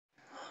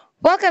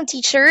Welcome,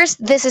 teachers.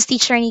 This is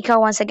TeacherNica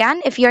once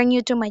again. If you're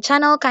new to my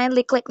channel,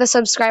 kindly click the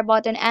subscribe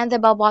button and the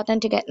bell button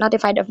to get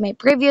notified of my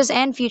previous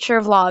and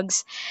future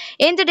vlogs.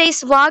 In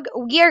today's vlog,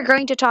 we are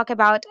going to talk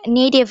about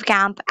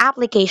NativeCamp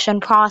application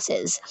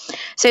process.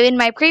 So in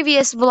my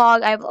previous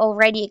vlog, I've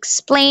already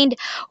explained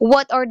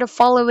what are the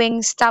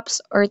following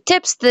steps or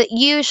tips that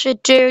you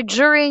should do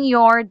during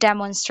your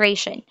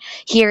demonstration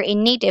here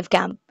in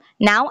NativeCamp.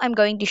 Now I'm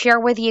going to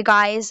share with you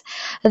guys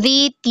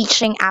the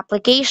teaching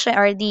application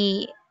or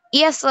the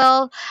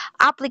ESL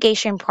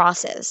application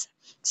process.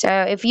 So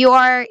if you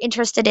are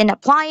interested in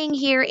applying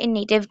here in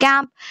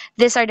NativeCamp,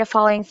 these are the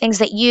following things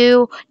that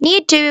you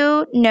need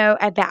to know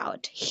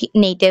about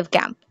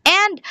NativeCamp.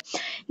 And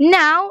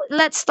now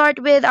let's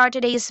start with our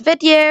today's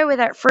video.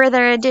 Without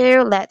further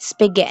ado, let's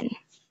begin.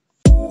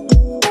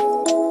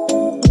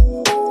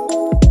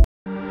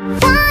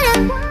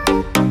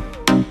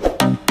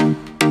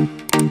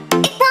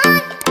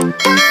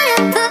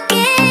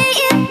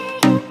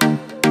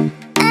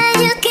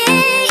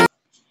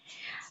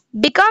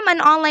 Become an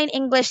online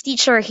English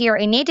teacher here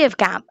in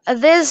NativeCamp.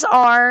 These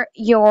are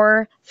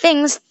your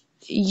things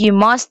you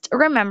must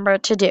remember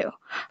to do.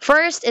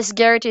 First is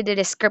go to the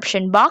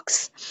description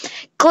box,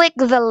 click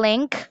the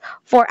link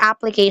for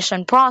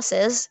application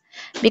process,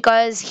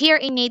 because here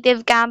in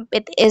NativeCamp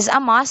it is a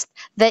must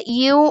that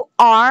you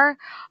are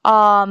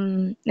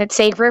let's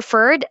say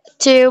referred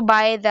to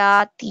by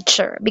the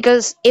teacher,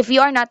 because if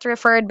you are not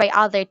referred by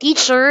other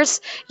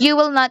teachers, you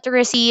will not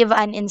receive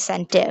an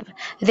incentive.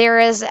 There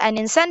is an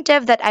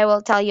incentive that I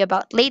will tell you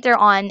about later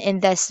on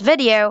in this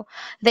video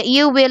that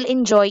you will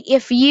enjoy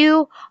if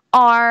you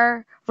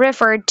are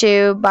referred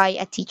to by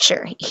a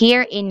teacher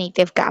here in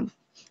NativeCamp.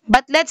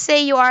 But let's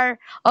say you are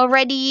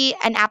already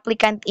an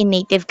applicant in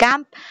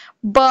NativeCamp,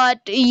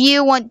 but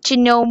you want to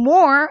know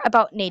more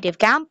about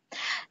NativeCamp.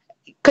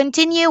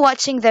 Continue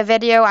watching the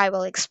video. I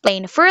will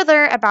explain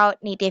further about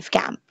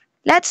NativeCamp.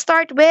 Let's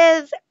start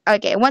with,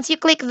 okay, once you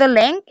click the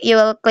link, you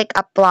will click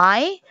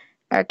apply.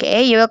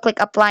 Okay, you will click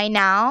apply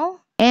now.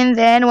 And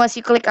then once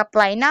you click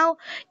apply now,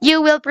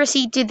 you will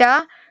proceed to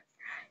the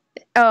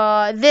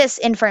this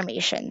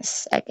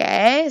informations.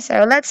 Okay,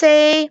 so let's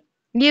say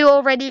you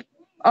already,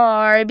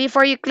 or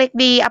before you click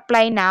the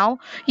apply now,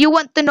 you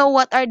want to know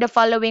what are the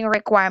following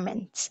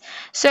requirements.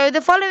 So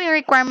the following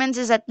requirements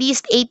is at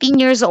least 18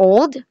 years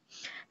old.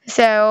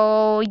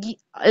 So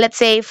let's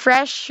say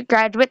fresh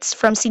graduates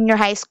from senior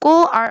high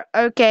school are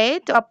okay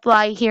to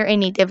apply here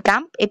in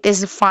NativeCamp. It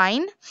is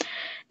fine.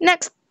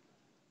 Next,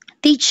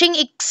 teaching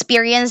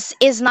experience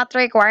is not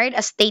required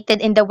as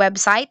stated in the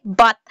website,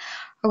 but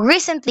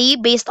recently,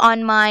 based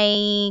on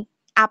my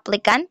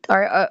applicant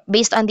or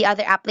based on the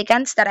other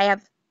applicants that I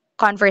have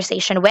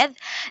conversation with,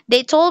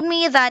 they told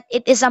me that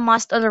it is a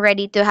must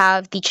already to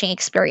have teaching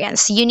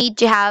experience. You need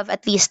to have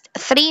at least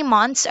 3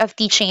 months of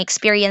teaching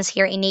experience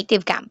here in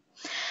NativeCamp.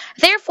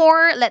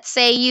 Therefore, let's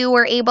say you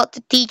were able to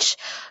teach,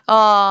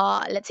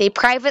 let's say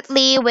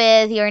privately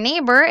with your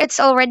neighbor, it's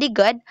already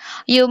good.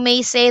 You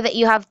may say that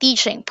you have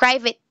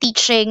private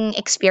teaching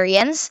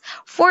experience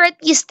for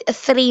at least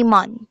 3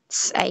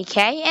 months,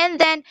 okay? And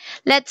then,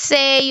 let's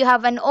say you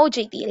have an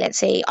OJT, let's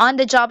say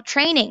on-the-job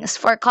trainings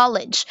for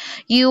college.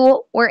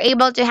 You were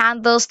able to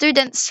handle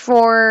students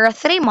for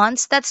 3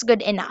 months, that's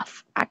good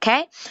enough,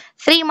 okay?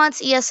 3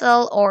 months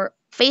ESL or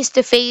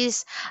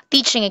face-to-face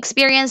teaching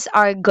experience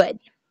are good.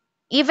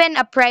 Even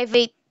a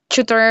private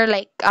tutor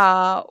like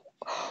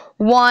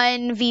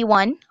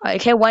 1v1,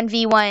 okay,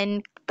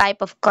 1v1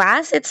 type of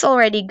class, it's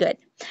already good.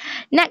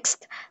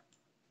 Next,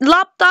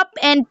 laptop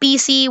and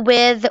PC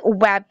with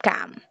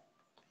webcam.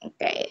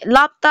 Okay,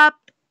 laptop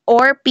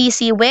or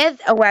PC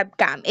with a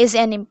webcam is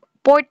an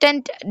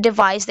important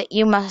device that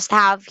you must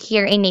have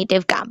here in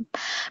NativeCamp,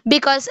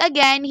 because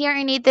again, here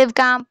in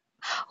NativeCamp,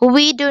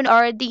 we do,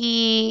 or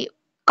the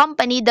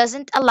company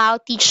doesn't allow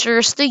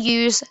teachers to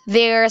use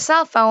their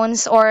cell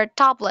phones or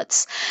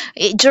tablets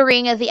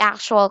during the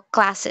actual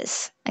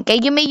classes. Okay,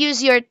 you may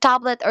use your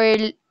tablet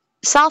or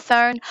cell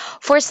phone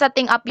for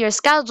setting up your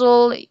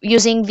schedule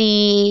using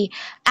the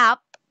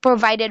app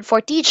provided for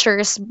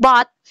teachers,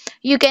 but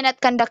you cannot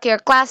conduct your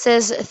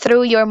classes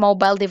through your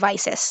mobile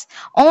devices.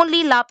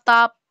 Only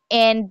laptop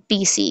and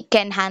PC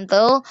can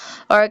handle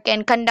or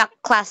can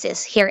conduct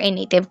classes here in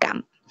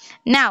NativeCamp.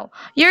 Now,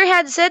 your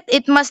headset,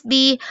 it must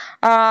be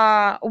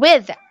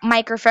with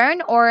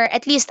microphone or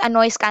at least a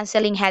noise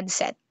cancelling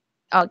headset.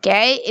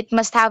 Okay, it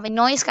must have a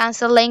noise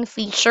cancelling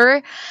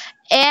feature.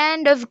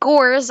 And of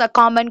course, a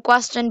common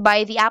question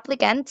by the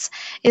applicants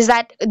is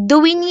that, do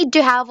we need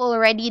to have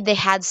already the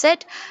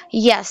headset?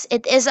 Yes,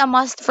 it is a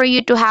must for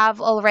you to have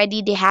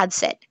already the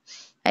headset.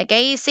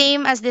 Okay,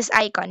 same as this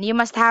icon. You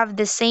must have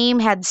the same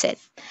headset.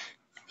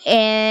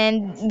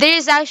 And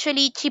there's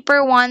actually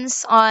cheaper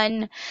ones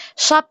on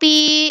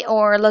Shopee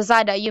or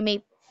Lazada. You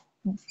may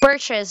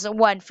purchase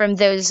one from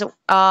those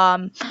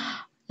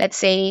let's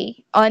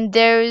say on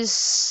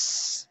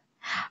those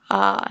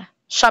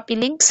Shopee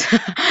links,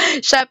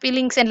 Shopee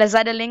links and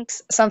Lazada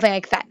links, something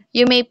like that.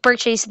 You may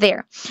purchase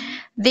there.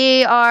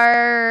 They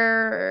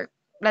are,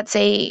 let's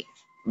say,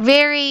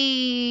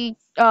 very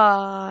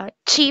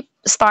cheap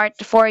start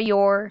for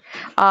your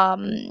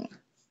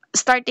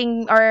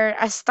starting or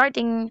a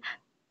starting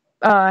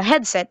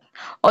headset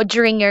or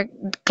during your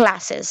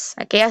classes.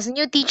 Okay, as a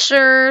new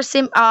teacher,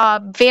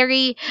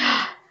 very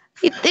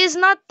it is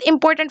not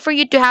important for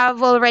you to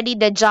have already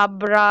the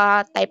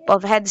Jabra type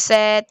of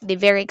headset, the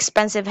very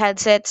expensive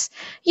headsets.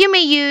 You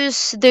may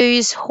use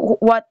those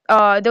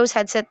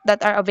headsets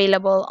that are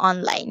available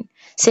online,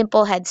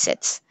 simple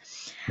headsets.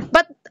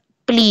 But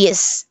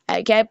please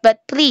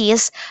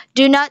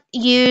do not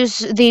use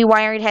the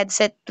wired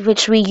headset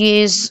which we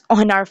use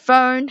on our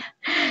phone.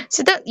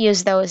 So don't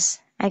use those.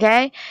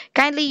 Okay?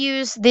 Kindly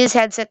use this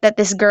headset that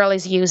this girl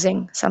is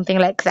using, something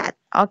like that.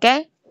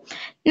 Okay?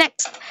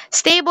 Next,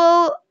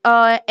 stable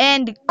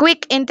and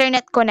quick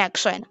internet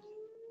connection.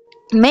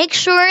 Make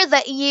sure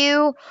that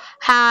you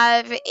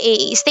have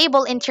a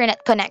stable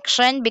internet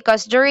connection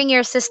because during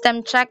your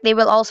system check, they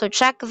will also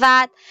check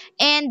that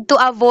and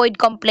to avoid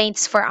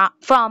complaints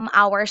from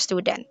our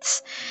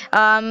students.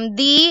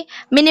 The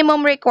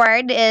minimum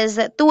required is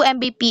 2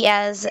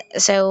 Mbps,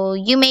 so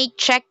you may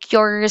check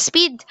your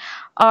speed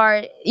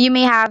or you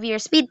may have your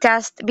speed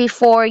test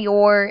before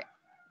your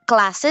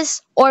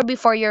classes or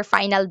before your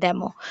final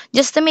demo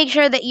just to make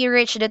sure that you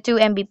reach the 2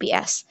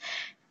 Mbps.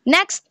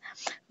 Next,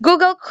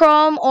 Google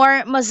Chrome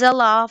or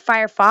Mozilla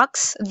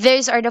Firefox.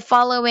 These are the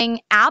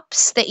following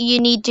apps that you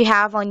need to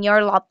have on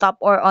your laptop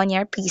or on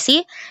your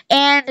PC.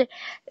 And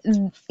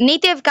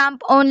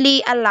NativeCamp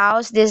only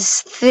allows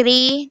these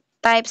three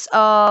types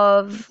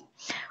of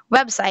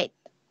website,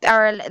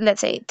 or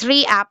let's say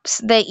three apps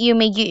that you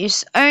may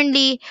use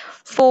only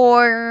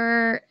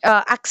for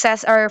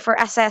access or for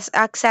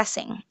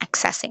assessing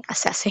accessing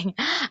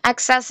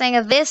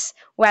this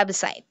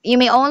website. You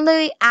may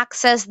only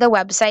access the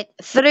website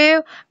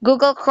through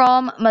Google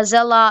Chrome,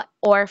 Mozilla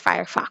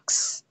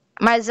Firefox.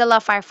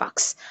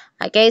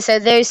 Okay, so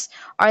those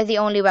are the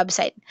only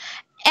website.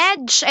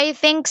 Edge, I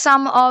think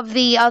some of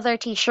the other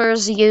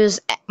teachers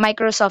use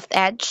Microsoft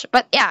Edge,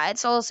 but yeah,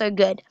 it's also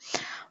good.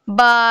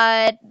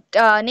 But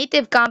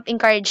NativeCamp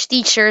encourage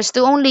teachers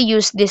to only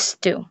use these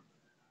two.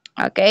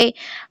 Okay,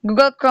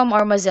 Google Chrome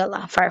or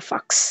Mozilla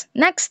Firefox.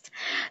 Next,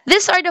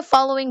 these are the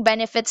following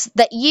benefits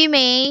that you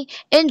may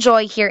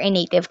enjoy here in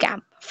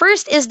NativeCamp.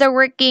 First is the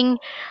working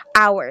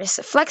hours.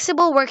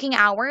 Flexible working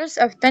hours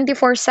of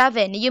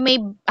 24/7. You may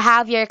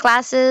have your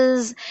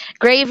classes,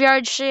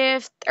 graveyard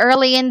shift,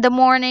 early in the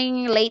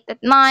morning, late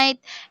at night,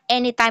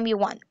 anytime you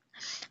want.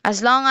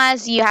 As long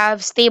as you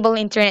have stable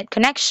internet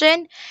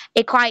connection,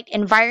 a quiet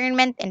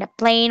environment, and a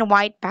plain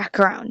white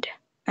background.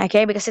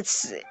 Okay, because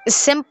it's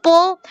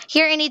simple.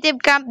 Here in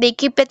Native Camp, they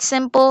keep it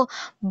simple,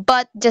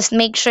 but just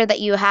make sure that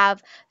you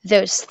have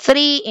those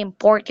three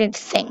important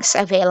things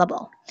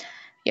available: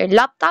 your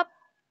laptop,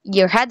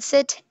 your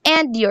headset,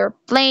 and your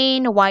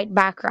plain white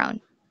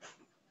background.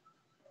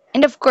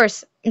 And of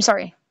course, I'm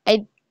sorry,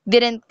 I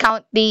didn't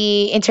count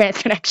the internet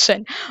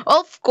connection.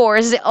 Of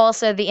course,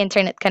 also the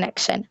internet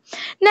connection.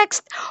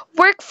 Next,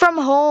 work from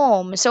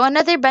home. So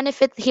another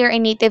benefit here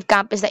in Native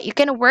Camp is that you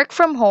can work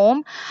from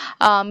home.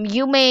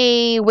 You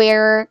may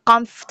wear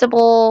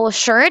comfortable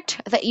shirt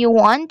that you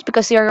want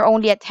because you're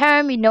only at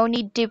home. You no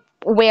need to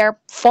wear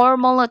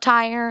formal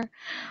attire,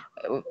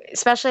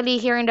 especially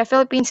here in the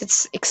Philippines.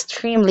 It's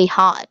extremely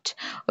hot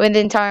when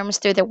in terms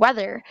to the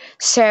weather.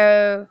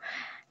 So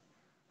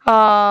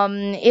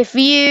if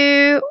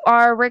you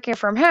are working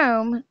from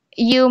home,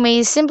 you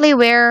may simply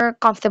wear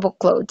comfortable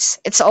clothes.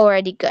 It's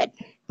already good.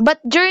 But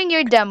during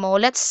your demo,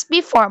 let's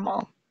be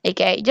formal.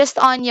 Okay, just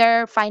on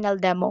your final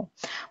demo.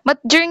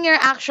 But during your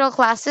actual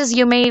classes,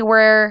 you may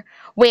wear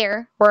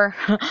or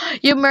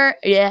you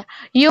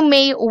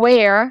may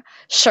wear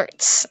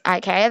shirts.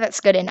 Okay,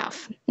 that's good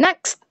enough.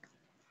 Next,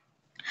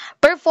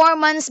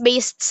 performance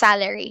based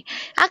salary.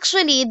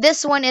 Actually,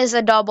 this one is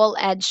a double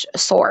edged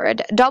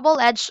sword. Double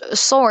edged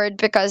sword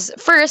because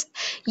first,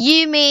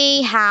 you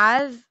may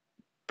have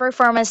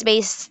performance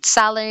based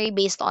salary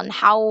based on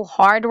how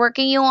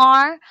hardworking you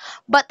are,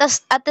 but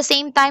at the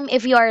same time,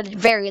 if you are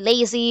very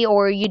lazy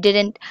or you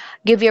didn't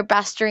give your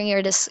best during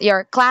your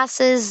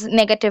classes,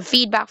 negative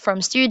feedback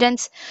from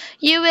students,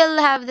 you will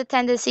have the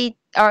tendency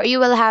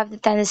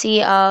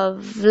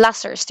of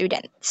lesser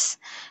students.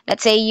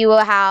 Let's say you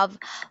will have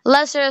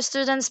lesser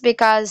students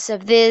because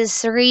of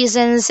these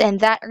reasons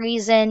and that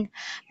reason,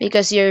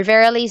 because you're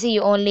very lazy,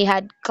 you only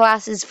had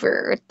classes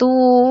for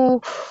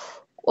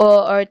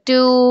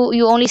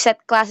you only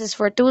set classes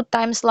for two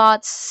time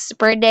slots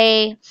per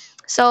day.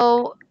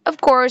 So of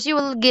course you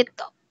will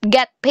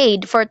get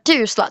paid for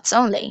two slots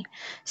only.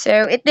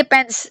 So it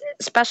depends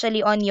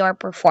especially on your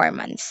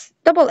performance.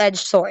 Double-edged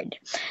sword.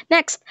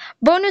 Next,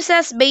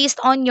 bonuses based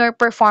on your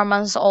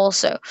performance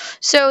also.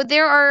 So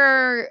there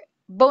are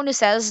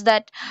bonuses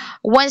that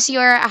once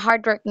you're a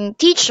hardworking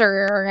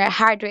teacher or a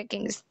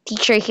hardworking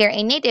teacher here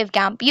in Native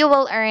Camp, you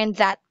will earn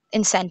that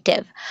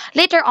incentive.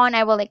 Later on,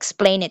 I will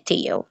explain it to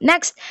you.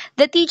 Next,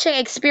 the teaching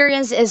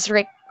experience is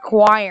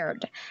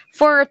required.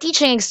 For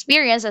teaching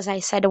experience, as I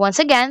said once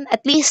again,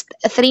 at least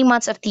 3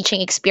 months of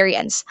teaching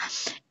experience.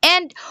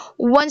 And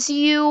once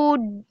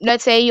you,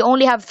 let's say, you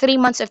only have 3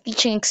 months of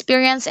teaching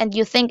experience and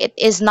you think it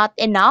is not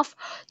enough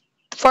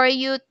for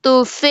you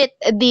to fit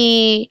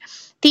the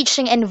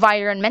teaching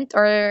environment,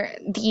 or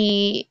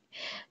the,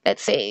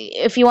 let's say,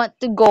 if you want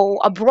to go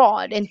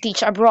abroad and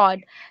teach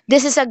abroad,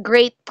 this is a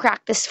great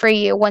practice for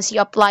you once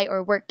you apply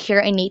or work here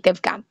in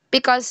Native Camp,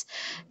 because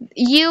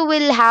you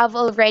will have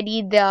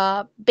already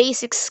the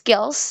basic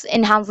skills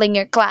in handling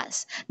your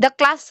class. The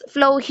class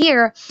flow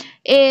here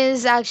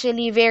is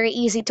actually very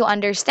easy to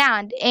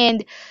understand,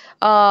 and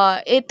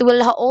it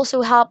will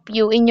also help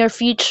you in your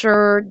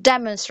future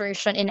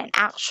demonstration in an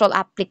actual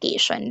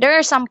application. There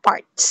are some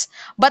parts,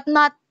 but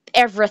not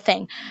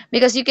everything,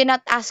 because you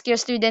cannot ask your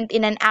student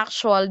in an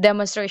actual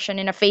demonstration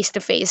in a face to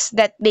face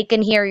that they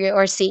can hear you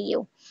or see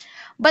you.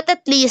 But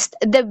at least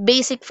the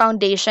basic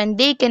foundation,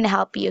 they can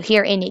help you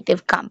here in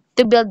Native Camp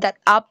to build that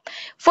up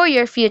for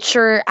your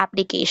future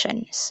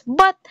applications.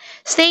 But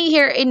staying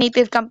here in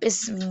Native Camp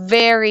is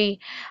very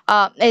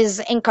is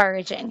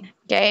encouraging.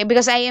 Okay,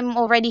 because I am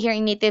already here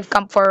in Native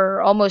Camp for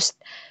almost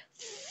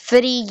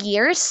 3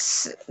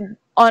 years,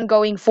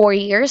 ongoing 4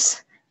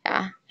 years.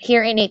 Yeah,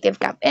 here in Native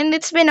Camp, and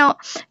it's been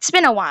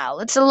a while.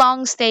 It's a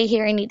long stay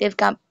here in Native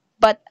Camp,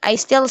 but I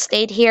still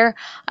stayed here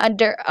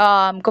under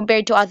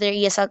compared to other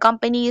ESL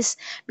companies,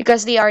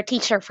 because they are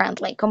teacher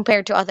friendly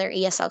compared to other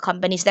ESL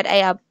companies that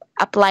I have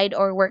applied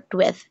or worked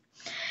with.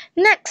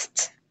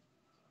 Next,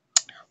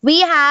 we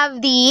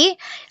have the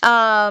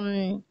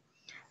apps.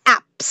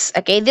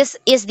 Okay, this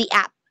is the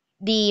app,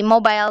 the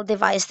mobile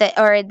device that,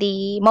 or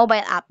the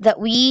mobile app that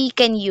we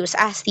can use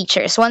as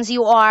teachers once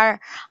you are,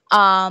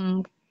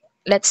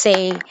 let's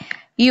say,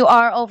 you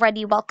are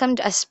already welcomed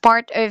as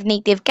part of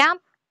Native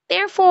Camp.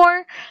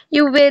 Therefore,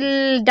 you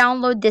will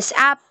download this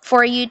app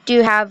for you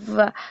to have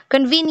a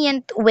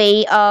convenient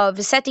way of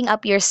setting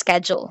up your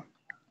schedule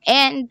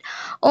and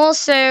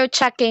also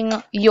checking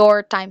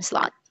your time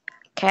slot.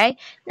 Okay,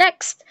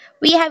 next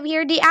we have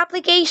here the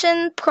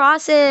application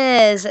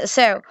process.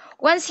 So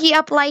once you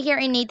apply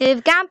here in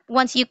Native Camp,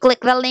 once you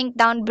click the link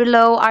down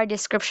below our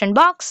description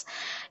box,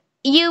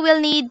 you will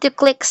need to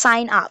click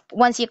sign up.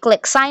 Once you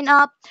click sign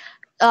up,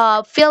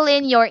 fill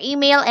in your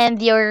email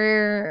and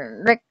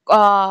your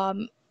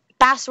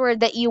password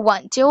that you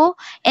want to,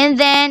 and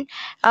then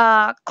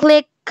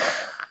click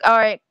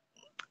or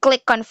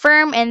click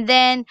confirm, and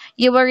then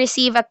you will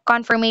receive a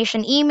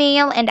confirmation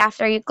email. And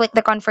after you click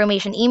the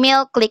confirmation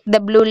email, click the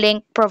blue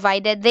link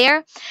provided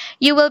there.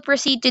 You will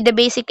proceed to the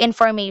basic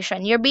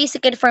information, your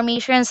basic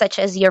information such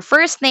as your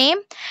first name.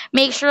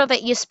 Make sure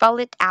that you spell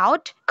it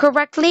out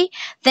correctly.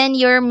 Then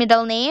your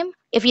middle name,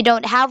 if you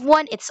don't have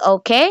one, it's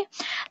okay.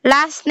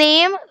 Last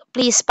name,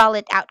 please spell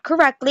it out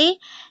correctly.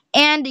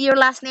 And your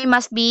last name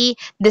must be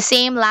the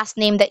same last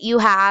name that you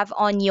have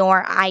on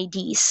your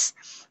IDs,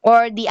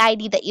 or the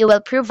ID that you will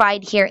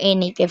provide here in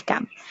Native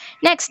Camp.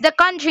 Next, the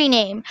country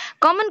name.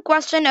 Common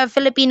question of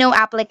Filipino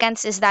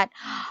applicants is that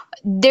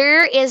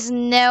there is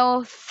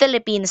no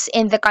Philippines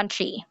in the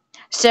country.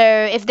 So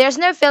if there's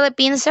no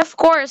Philippines, of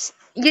course,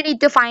 you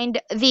need to find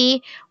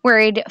the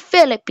word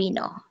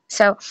Filipino.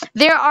 So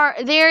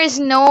there is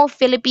no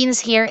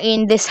Philippines here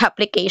in this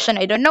application.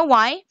 I don't know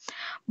why,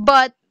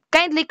 but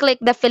kindly click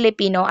the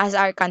Filipino as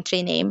our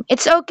country name.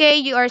 It's okay,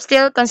 you are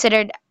still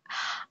considered,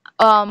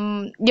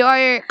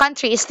 your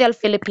country is still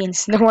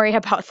Philippines. Don't worry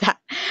about that.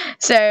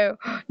 So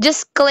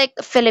just click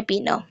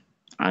Filipino.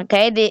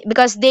 Okay,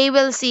 because they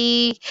will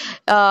see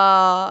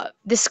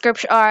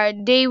description, or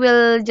they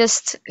will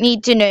just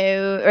need to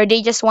know, or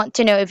they just want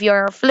to know if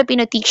you're a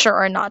Filipino teacher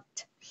or not.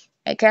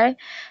 Okay,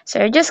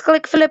 so just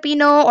click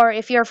Filipino, or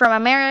if you're from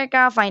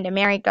America, find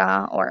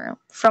America, or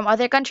from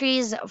other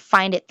countries,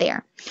 find it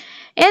there.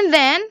 And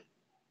then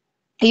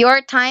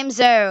your time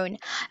zone.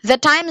 The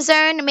time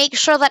zone, make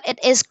sure that it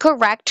is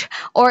correct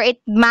or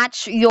it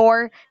match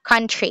your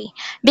country.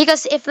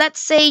 Because if, let's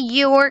say,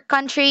 your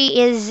country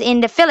is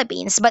in the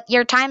Philippines but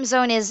your time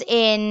zone is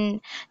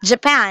in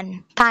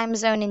Japan, time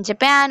zone in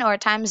Japan or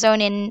time zone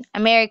in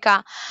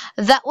America,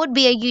 that would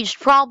be a huge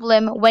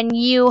problem when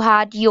you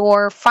had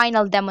your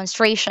final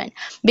demonstration,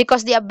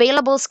 because the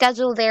available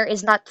schedule there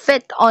is not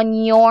fit on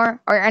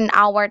your or on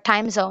our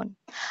time zone.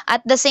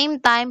 At the same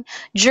time,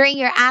 during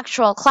your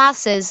actual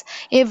classes,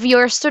 if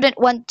your student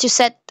want to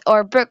set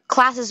or book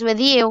classes with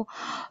you,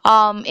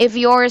 if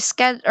your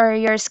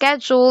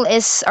schedule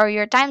is, or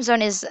your time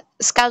zone is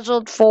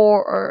scheduled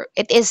for, or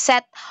it is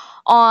set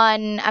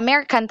on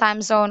American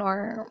time zone,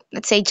 or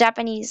let's say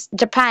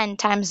Japan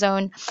time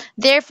zone,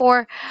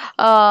 therefore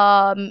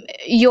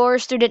your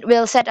student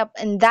will set up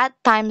in that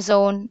time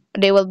zone,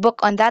 they will book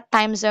on that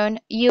time zone,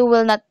 you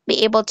will not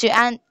be able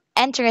to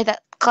enter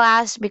that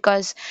class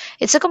because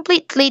it's a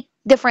completely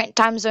different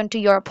time zone to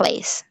your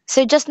place.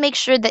 So just make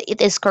sure that it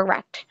is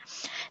correct.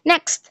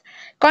 Next,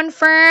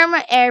 confirm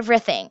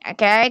everything.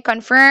 Okay,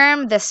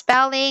 confirm the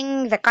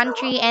spelling, the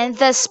country, and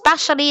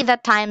especially the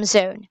time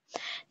zone.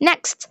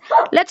 Next,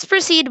 let's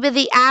proceed with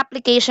the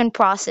application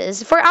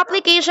process. For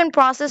application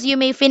process, you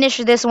may finish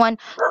this one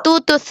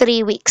 2 to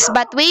 3 weeks.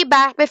 But way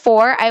back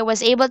before, I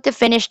was able to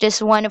finish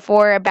this one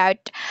for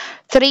about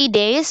 3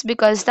 days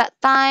because that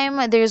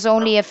time there's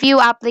only a few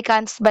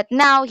applicants. But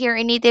now here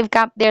in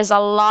NativeCamp, there's a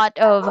lot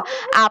of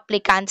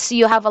applicants.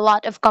 You have a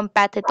lot of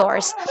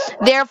competitors.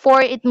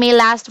 Therefore, it may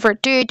last for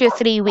 2 to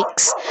 3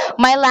 weeks.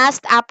 My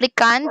last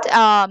applicant,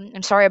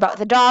 I'm sorry about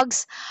the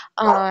dogs.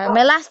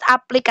 My last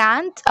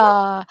applicant,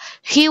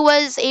 he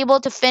was able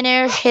to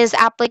finish his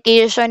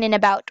application in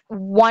about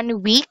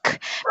 1 week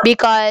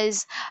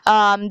because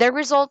the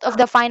result of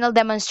the final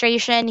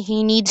demonstration,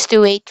 he needs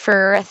to wait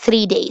for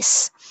 3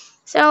 days.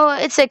 So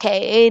it's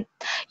okay.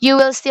 You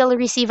will still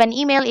receive an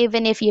email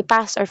even if you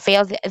pass or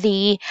fail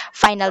the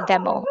final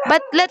demo.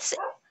 But let's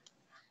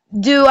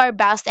do our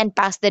best and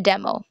pass the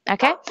demo.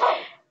 Okay?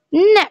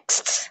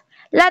 Next,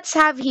 let's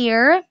have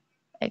here.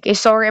 Okay,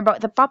 sorry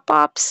about the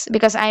pop-ups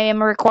because I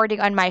am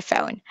recording on my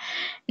phone.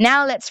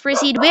 Now let's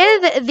proceed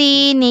with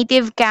the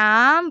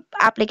NativeCamp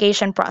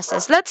application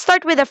process. Let's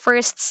start with the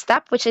first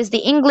step, which is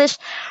the English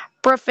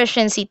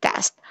proficiency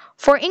test.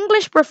 For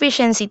English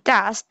proficiency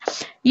test,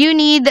 you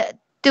need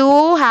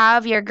to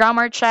have your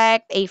grammar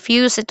checked, a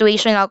few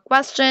situational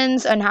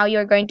questions on how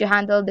you're going to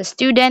handle the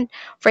student.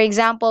 For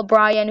example,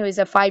 Brian, who is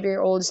a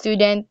 5-year-old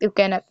student who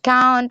cannot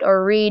count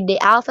or read the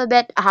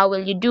alphabet, how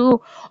will you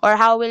do? Or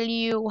how will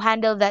you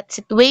handle that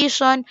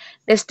situation?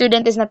 The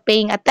student is not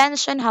paying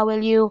attention, how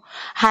will you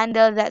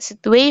handle that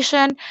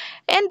situation?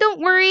 And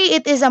don't worry,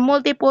 it is a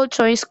multiple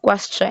choice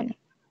question.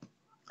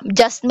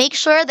 Just make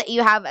sure that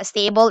you have a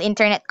stable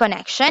internet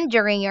connection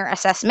during your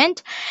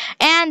assessment,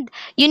 and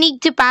you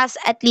need to pass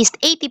at least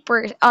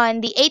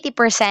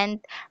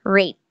 80%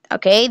 rate.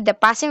 Okay, the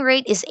passing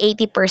rate is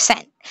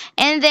 80%,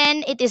 and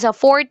then it is a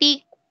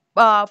 40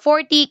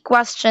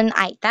 question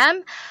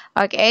item.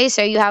 Okay,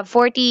 so you have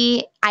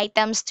 40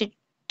 items to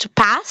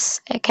pass.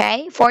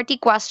 Okay, 40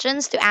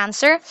 questions to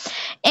answer,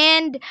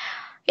 and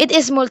it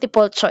is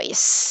multiple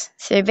choice.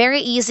 So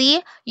very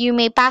easy. You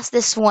may pass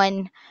this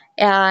one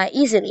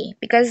easily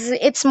because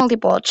it's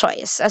multiple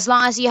choice. As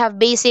long as you have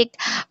basic,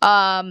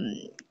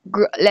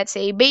 let's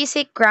say,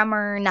 basic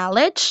grammar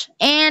knowledge,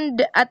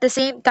 and at the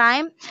same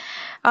time,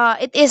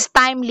 it is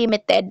time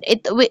limited.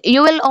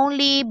 You will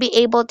only be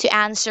able to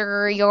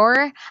answer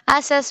your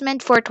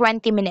assessment for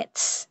 20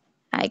 minutes.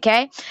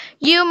 Okay,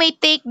 you may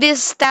take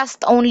this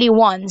test only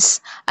once.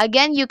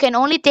 Again, you can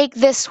only take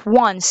this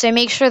once, so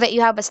make sure that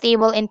you have a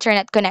stable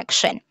internet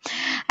connection.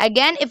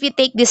 Again, if you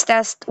take this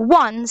test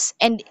once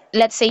and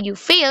let's say you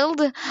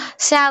failed,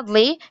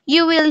 sadly,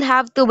 you will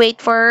have to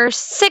wait for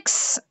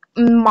 6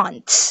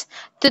 months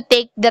to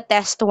take the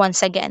test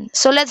once again.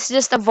 So let's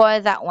just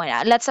avoid that one.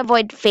 Let's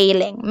avoid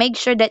failing. Make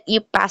sure that you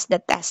pass the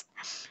test.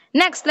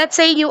 Next, let's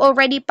say you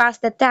already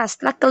passed the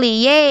test. Luckily,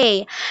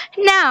 yay!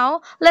 Now,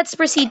 let's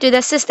proceed to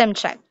the system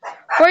check.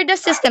 For the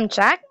system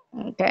check,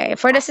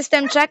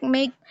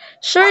 make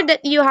sure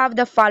that you have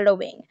the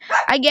following.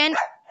 Again,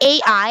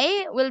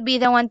 AI will be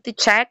the one to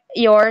check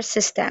your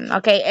system,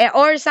 okay?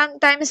 Or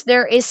sometimes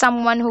there is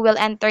someone who will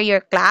enter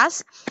your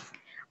class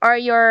or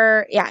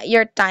your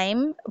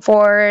time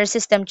for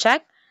system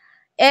check,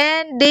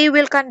 and they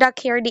will conduct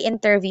here the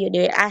interview.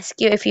 They will ask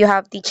you if you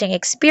have teaching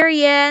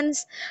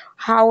experience,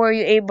 how are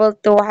you able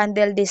to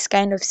handle this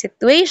kind of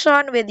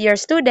situation with your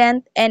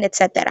student, and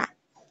etc.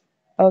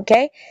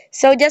 Okay,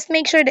 so just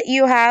make sure that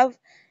you have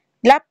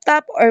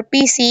laptop or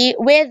PC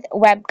with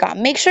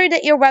webcam. Make sure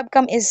that your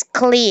webcam is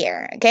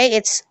clear. Okay,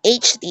 it's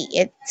HD,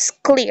 it's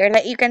clear,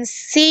 like you can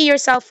see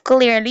yourself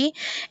clearly,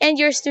 and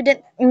your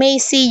student may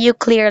see you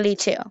clearly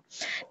too.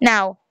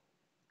 Now,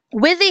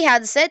 with the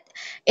headset,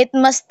 it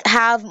must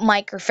have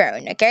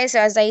microphone. Okay, so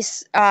as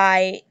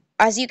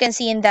you can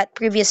see in that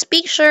previous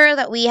picture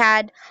that we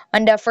had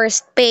on the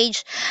first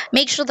page,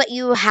 make sure that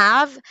you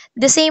have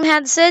the same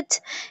headset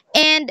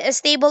and a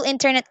stable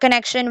internet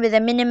connection with a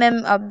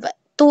minimum of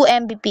 2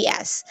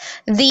 Mbps.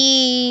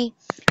 The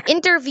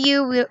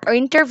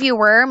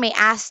interviewer may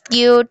ask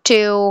you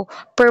to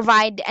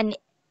provide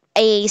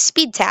a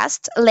speed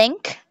test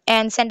link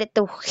and send it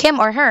to him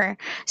or her.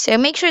 So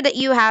make sure that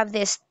you have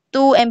this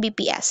 2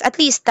 Mbps, at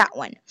least that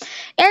one.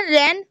 And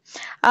then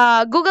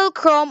Google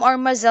Chrome or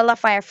Mozilla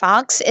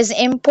Firefox is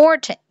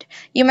important.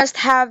 You must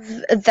have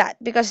that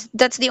because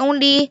that's the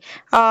only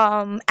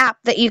app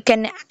that you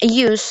can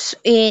use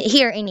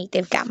here in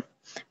NativeCamp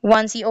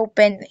once you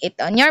open it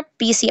on your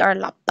PC or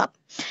laptop.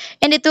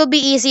 And it will be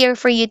easier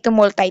for you to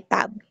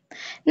multi-tab.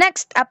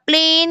 Next, a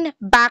plain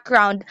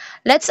background.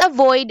 Let's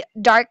avoid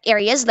dark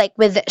areas like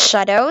with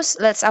shadows.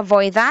 Let's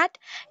avoid that.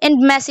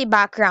 And messy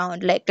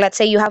background. Like let's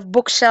say you have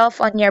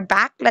bookshelf on your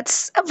back.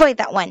 Let's avoid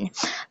that one.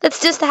 Let's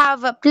just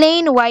have a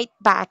plain white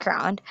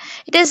background.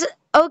 It is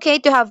okay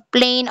to have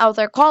plain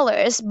other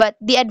colors, but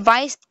the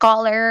advised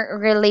color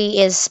really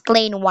is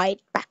plain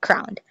white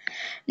background.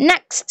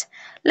 Next,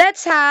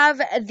 let's have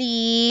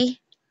let's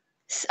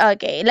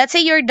say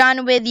you're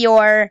done with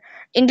your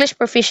English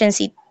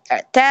proficiency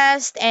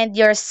test and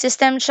your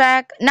system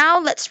check. Now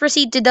let's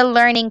proceed to the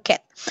learning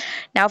kit.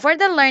 Now for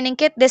the learning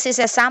kit, this is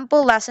a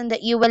sample lesson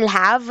that you will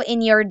have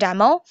in your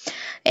demo,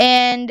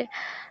 and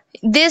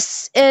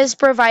this is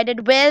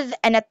provided with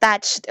an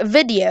attached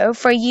video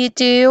for you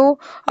to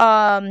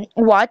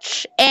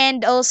watch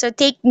and also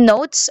take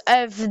notes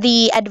of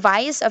the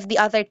advice of the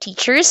other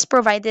teachers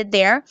provided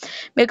there,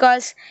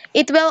 because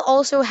it will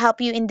also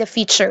help you in the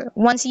future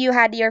once you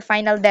had your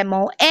final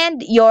demo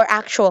and your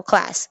actual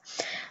class.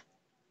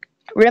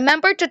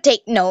 Remember to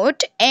take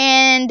note,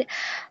 and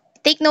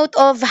take note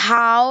of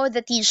how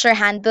the teacher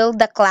handled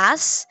the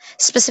class,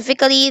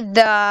 specifically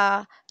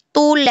the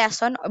two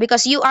lesson,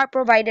 because you are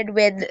provided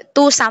with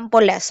two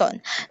sample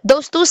lesson.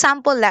 Those two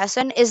sample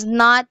lesson is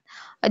not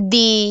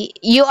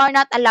you are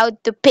not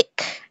allowed to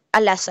pick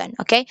a lesson.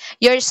 Okay,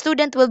 your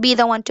student will be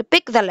the one to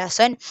pick the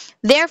lesson.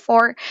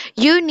 Therefore,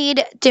 you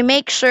need to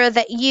make sure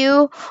that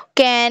you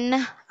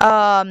can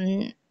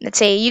let's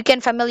say you can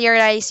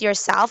familiarize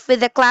yourself with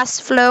the class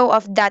flow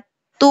of that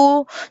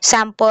two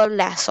sample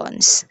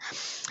lessons.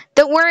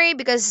 Don't worry,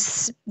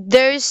 because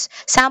those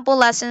sample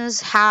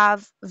lessons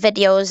have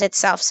videos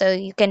itself, so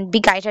you can be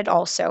guided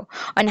also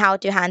on how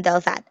to handle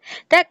that.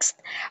 Next,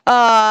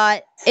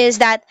 is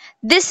that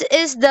this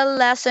is the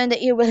lesson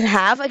that you will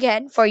have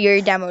again for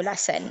your demo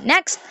lesson.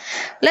 Next,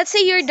 let's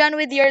say you're done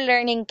with your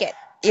learning kit.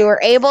 You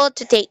are able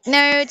to take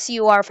notes,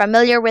 you are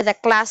familiar with the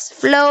class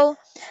flow,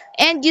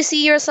 and you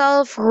see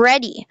yourself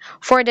ready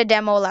for the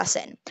demo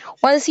lesson.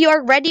 Once you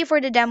are ready for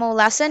the demo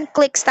lesson,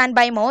 click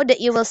standby mode that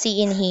you will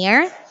see in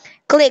here.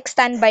 Click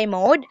standby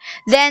mode,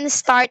 then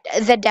start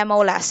the demo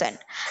lesson.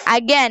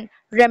 Again,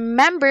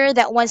 remember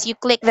that once you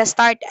click the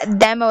start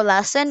demo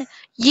lesson,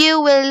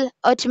 you will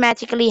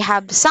automatically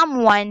have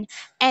someone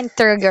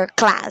enter your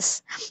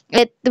class.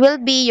 It will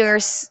be your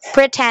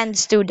pretend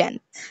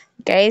student.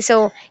 Okay,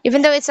 so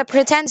even though it's a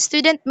pretend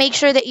student, make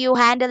sure that you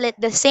handle it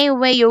the same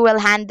way you will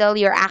handle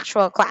your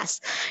actual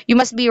class. You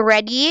must be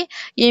ready.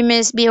 You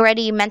must be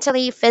ready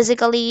mentally,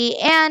 physically,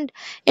 and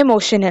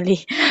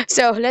emotionally.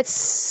 So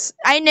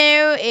I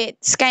know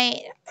it's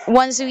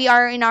once we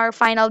are in our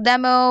final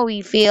demo,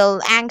 we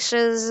feel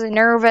anxious,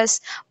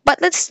 nervous,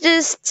 but let's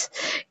just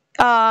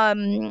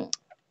um,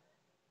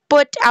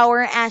 put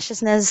our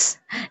anxiousness,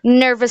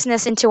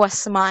 nervousness into a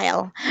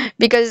smile,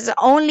 because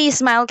only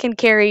smile can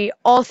carry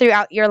all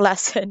throughout your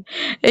lesson.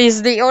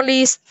 Is the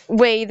only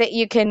way that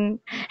you can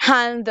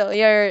handle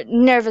your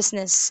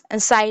nervousness,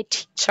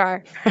 anxiety,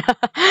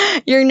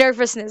 your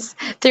nervousness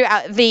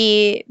throughout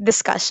the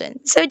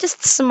discussion. So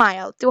just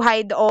smile to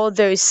hide all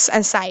those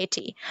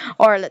anxiety,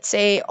 or let's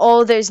say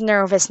all those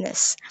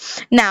nervousness.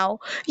 Now,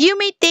 you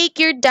may take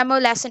your demo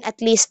lesson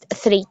at least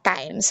 3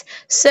 times.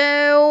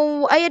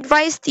 So I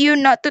advised you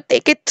not to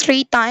take it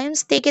 3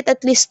 times, take it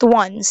at least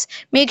once.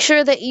 Make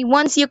sure that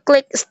once you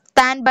click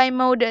standby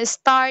mode,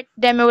 start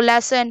demo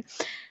lesson,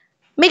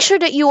 make sure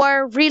that you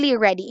are really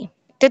ready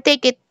to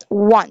take it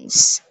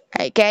once.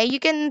 Okay, you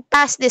can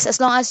pass this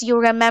as long as you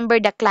remember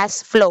the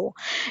class flow.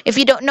 If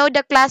you don't know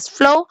the class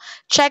flow,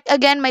 check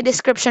again my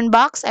description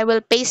box. I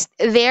will paste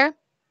there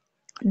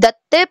the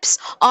tips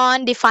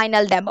on the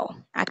final demo.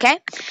 Okay,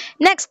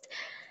 next,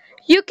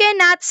 you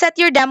cannot set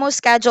your demo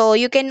schedule.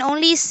 You can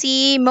only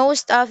see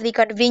most of the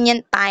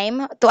convenient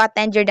time to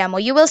attend your demo.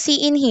 You will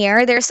see in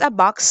here, there's a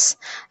box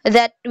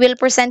that will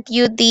present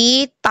you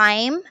the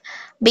time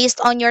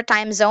based on your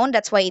time zone.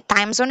 That's why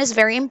time zone is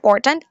very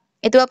important.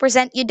 It will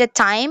present you the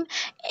time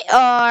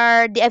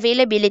or the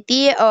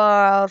availability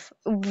of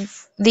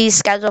the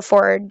schedule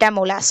for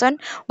demo lesson,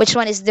 which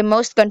one is the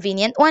most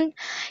convenient one.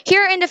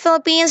 Here in the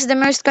Philippines, the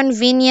most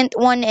convenient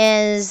one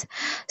is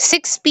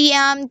 6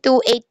 p.m.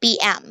 to 8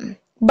 p.m.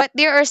 But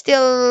there are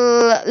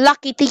still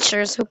lucky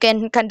teachers who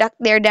can conduct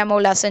their demo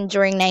lesson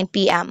during 9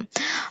 p.m.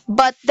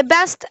 But the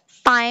best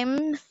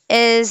time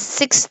is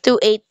 6 to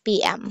 8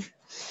 p.m.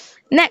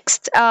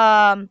 Next,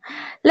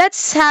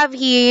 let's have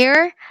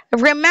here,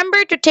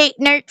 remember to take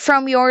note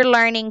from your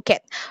learning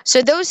kit.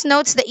 So those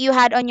notes that you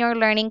had on your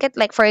learning kit,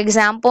 like for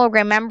example,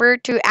 remember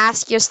to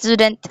ask your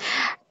student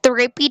to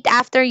repeat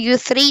after you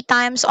 3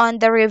 times on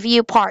the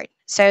review part.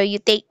 So you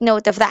take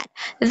note of that.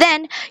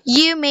 Then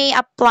you may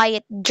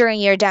apply it during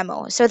your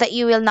demo so that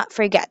you will not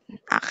forget.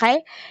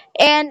 Okay?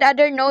 And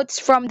other notes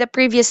from the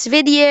previous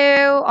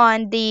video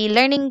on the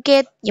learning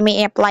kit, you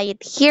may apply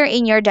it here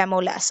in your demo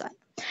lesson.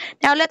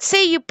 Now let's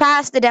say you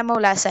pass the demo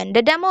lesson.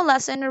 The demo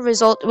lesson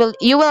result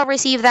you will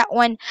receive that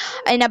one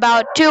in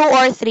about 2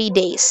 or 3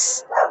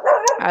 days.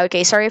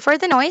 Okay, sorry for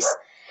the noise.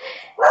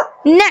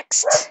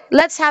 Next,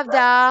 let's have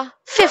the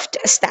fifth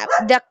step,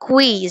 the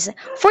quiz.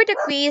 For the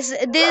quiz,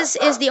 this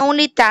is the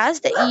only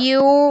task that you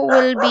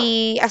will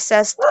be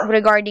assessed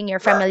regarding your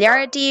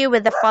familiarity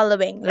with the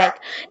following, like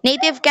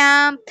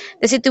NativeCamp,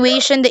 the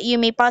situation that you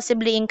may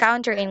possibly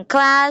encounter in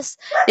class,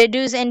 the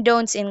do's and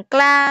don'ts in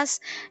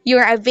class,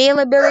 your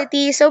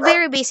availability. So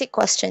very basic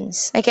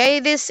questions. Okay,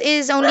 this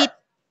is only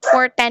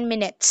for 10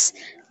 minutes.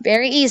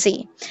 Very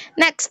easy.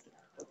 Next,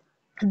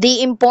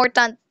 the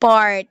important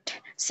part.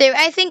 So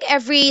I think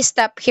every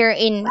step here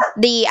in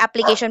the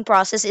application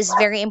process is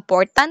very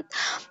important,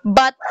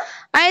 but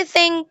I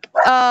think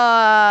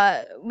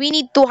we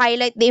need to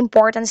highlight the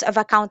importance of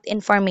account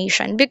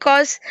information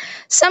because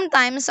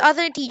sometimes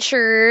other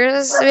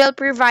teachers will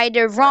provide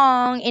the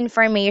wrong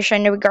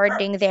information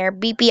regarding their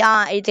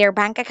BPI, their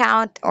bank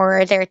account,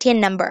 or their TIN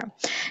number.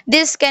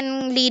 This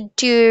can lead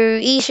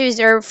to issues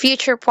or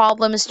future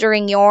problems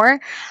during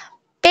your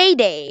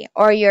payday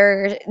or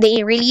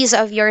the release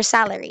of your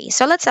salary.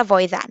 So let's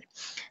avoid that.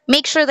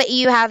 Make sure that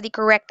you have the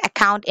correct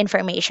account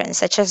information,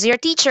 such as your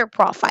teacher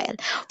profile.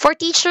 For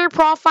teacher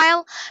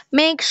profile,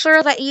 make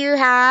sure that you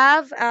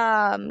have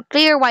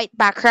clear white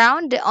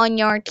background on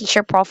your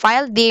teacher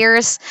profile.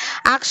 There's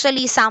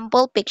actually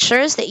sample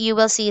pictures that you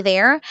will see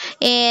there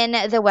in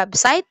the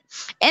website.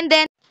 And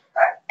then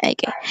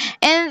okay.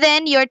 And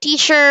then your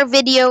teacher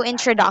video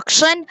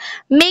introduction,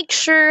 make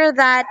sure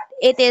that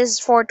it is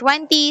for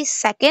 20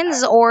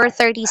 seconds or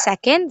 30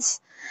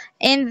 seconds.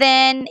 And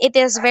then it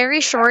is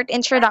very short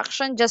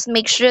introduction. Just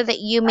make sure that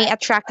you may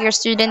attract your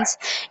students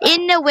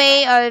in the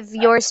way of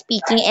your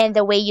speaking and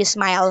the way you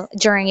smile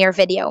during your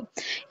video.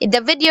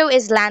 The video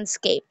is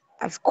landscape,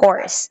 of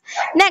course.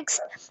 Next,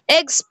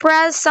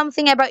 express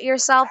something about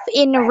yourself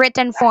in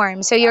written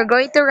form. So you're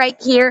going to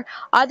write here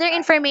other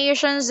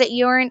informations that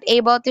you weren't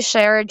able to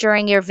share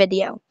during your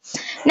video.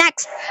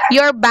 Next,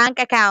 your bank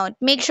account.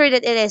 Make sure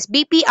that it is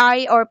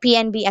BPI or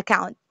PNB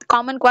account.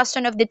 Common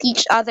question of the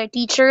other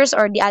teachers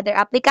or the other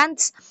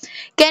applicants.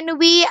 Can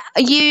we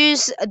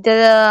use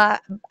the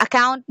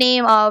account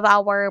name of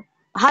our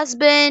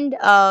husband,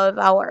 of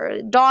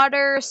our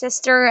daughter,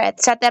 sister,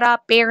 etc.,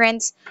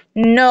 parents?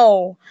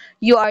 No,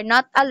 you are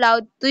not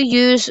allowed to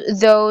use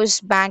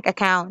those bank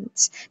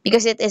accounts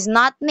because it is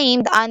not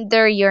named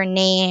under your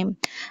name.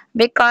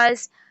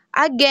 Because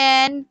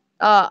again,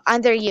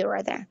 under you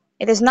rather.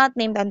 It is not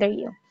named under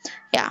you.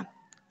 Yeah.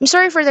 I'm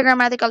sorry for the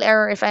grammatical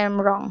error if I am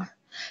wrong.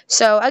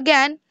 So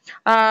again,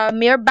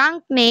 your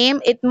bank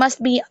name, it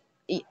must be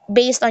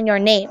based on your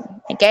name.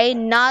 Okay,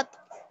 not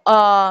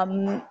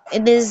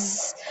it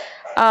is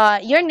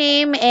your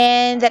name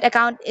and that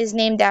account is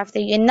named after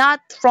you, not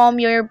from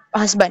your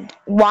husband.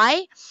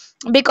 Why?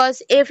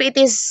 Because if it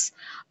is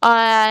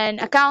an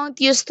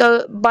account used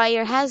by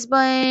your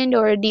husband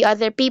or the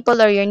other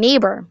people or your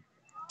neighbor,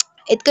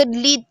 it could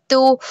lead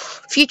to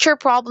future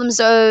problems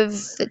of,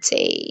 let's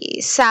say,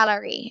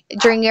 salary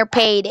during your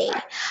payday.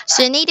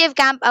 So native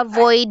camp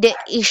avoid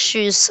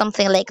issues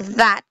something like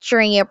that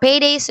during your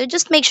payday. So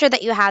just make sure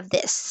that you have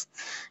this.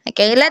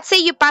 Okay, let's say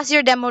you pass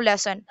your demo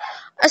lesson.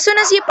 As soon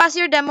as you pass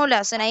your demo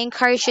lesson, I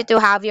encourage you to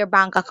have your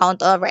bank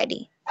account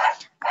already.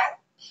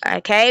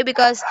 Okay,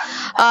 because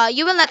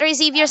you will not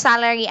receive your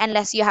salary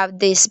unless you have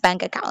these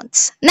bank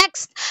accounts.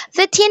 Next,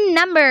 the TIN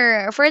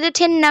number. For the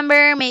TIN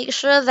number, make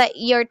sure that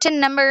your TIN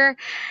number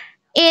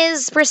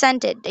is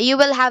presented. You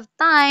will have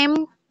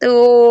time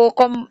to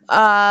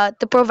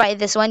provide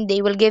this one.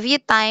 They will give you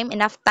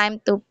enough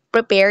time to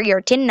prepare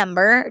your TIN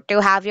number,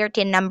 to have your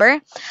TIN number.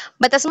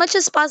 But as much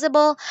as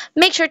possible,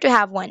 make sure to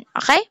have one,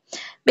 okay?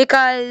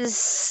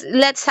 Because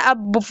let's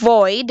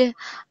avoid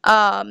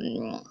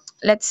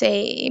let's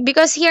say,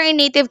 because here in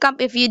native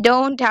camp, if you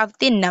don't have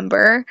TIN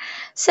number,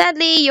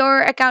 sadly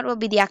your account will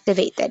be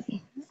deactivated.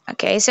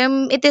 Okay,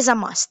 so it is a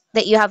must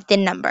that you have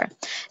TIN number.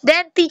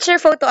 Then teacher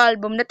photo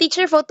album. The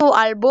teacher photo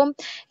album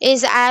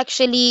is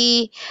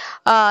actually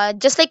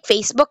just like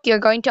Facebook. You're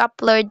going to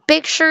upload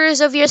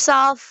pictures of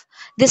yourself.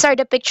 These are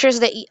the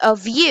pictures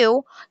of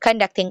you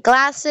conducting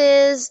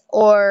classes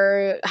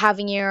or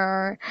having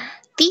your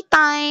tea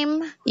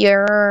time,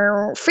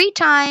 your free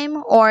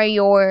time, or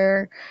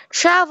your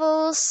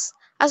travels.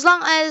 As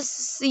long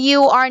as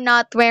you are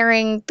not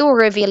wearing too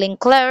revealing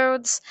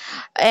clothes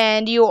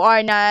and you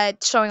are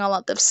not showing a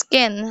lot of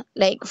skin.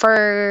 Like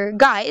for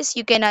guys,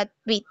 you cannot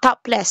be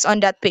topless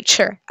on that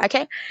picture,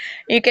 okay?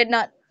 You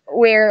cannot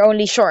wear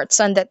only shorts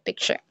on that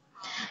picture.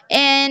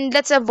 And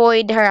let's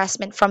avoid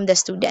harassment from the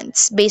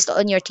students based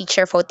on your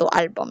teacher photo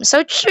album.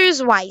 So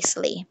choose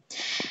wisely.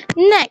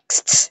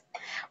 Next,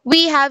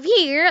 we have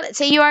here, let's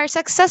say you are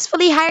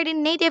successfully hired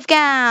in Native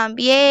Camp.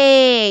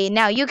 Yay!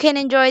 Now you can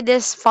enjoy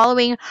this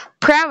following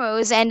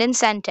promos and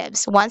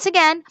incentives. Once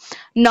again,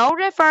 no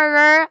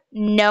referrer,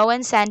 no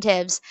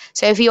incentives.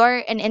 So if you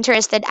are an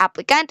interested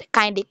applicant,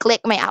 kindly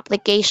click my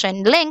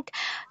application link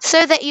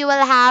so that you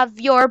will have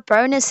your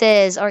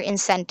bonuses or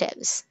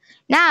incentives.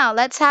 Now,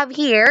 let's have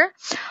here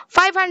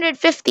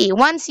 550.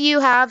 Once you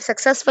have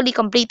successfully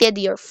completed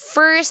your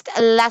first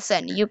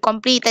lesson, you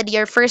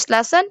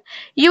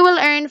will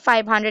earn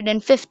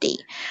 550.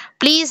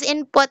 Please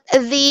input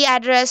the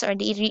address or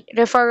the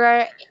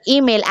referrer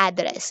email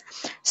address.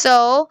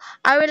 So,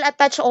 I will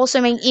attach also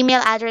my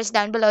email address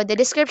down below the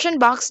description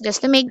box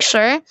just to make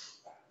sure.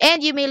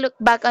 And you may look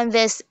back on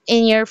this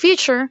in your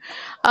future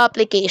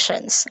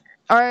applications.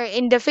 Or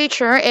in the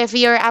future, if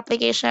your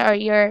application or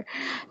your,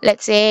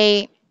 let's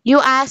say, you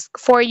ask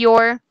for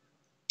your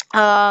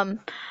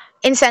um,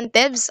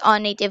 incentives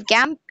on Native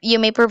Camp, you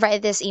may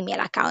provide this email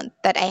account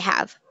that I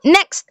have.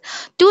 Next,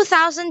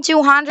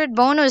 2,200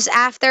 bonus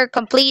after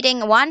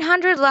completing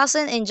 100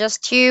 lessons in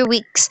just 2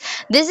 weeks.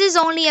 This is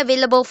only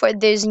available for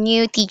those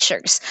new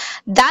teachers.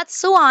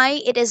 That's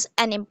why it is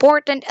an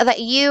important that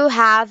you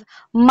have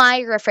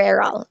my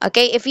referral.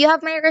 Okay, if you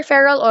have my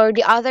referral or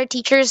the other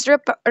teacher's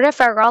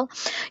referral,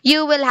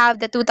 you will have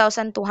the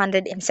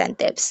 2,200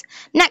 incentives.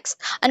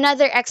 Next,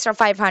 another extra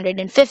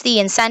 550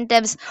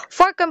 incentives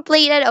for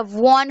completed of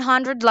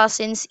 100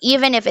 lessons,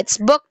 even if it's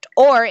booked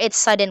or it's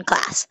sudden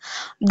class.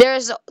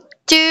 There's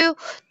two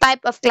type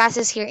of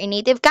classes here in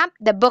native camp: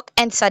 the book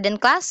and sudden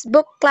class.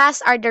 Book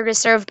class are the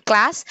reserved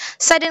class,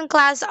 sudden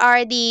class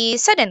are the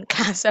sudden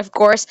class, of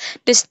course,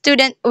 the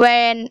student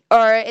when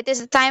or it is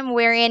a time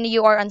wherein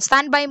you are on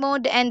standby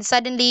mode and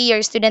suddenly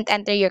your student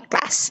enter your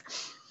class.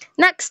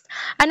 Next,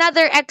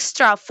 another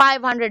extra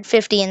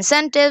 550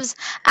 incentives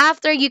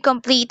after you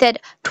completed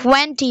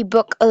 20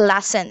 book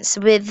lessons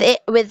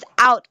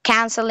without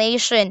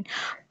cancellation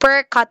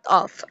per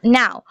cutoff.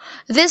 Now,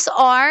 these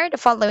are the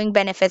following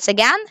benefits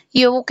again.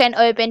 You can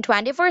open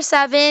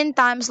 24/7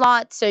 time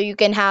slot so you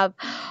can have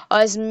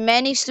as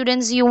many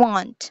students you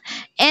want.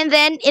 And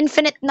then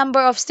infinite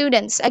number of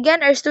students.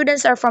 Again, our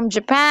students are from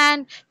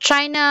Japan,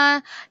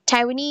 China,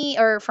 Taiwanese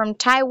or from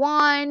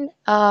Taiwan,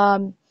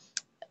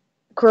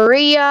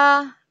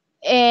 Korea,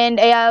 and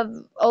I have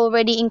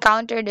already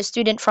encountered a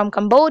student from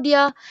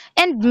Cambodia,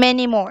 and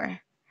many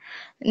more.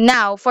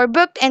 Now, for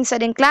booked and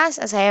sudden class,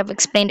 as I have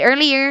explained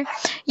earlier,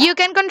 you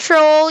can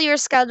control your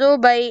schedule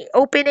by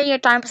opening your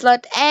time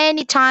slot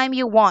anytime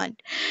you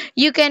want.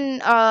 You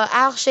can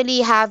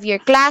actually have your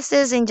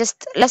classes in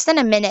just less than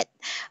a minute,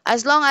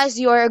 as long as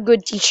you're a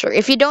good teacher.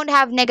 If you don't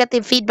have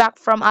negative feedback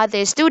from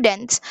other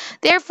students,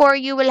 therefore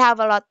you will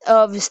have a lot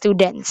of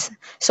students.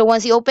 So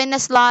once you open a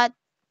slot,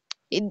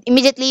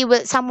 immediately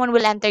someone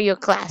will enter your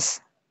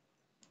class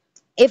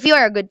if you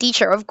are a good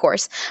teacher, of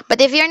course.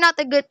 But if you're not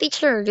a good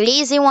teacher,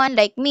 lazy one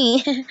like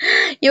me,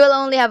 you will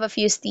only have a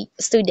few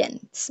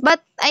students. But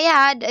I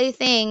had, I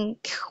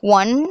think,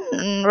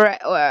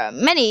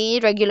 many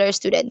regular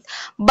students.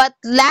 But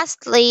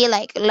lastly,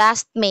 like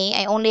last May,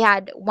 I only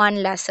had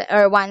one lesson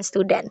or one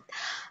student,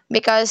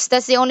 because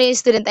that's the only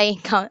student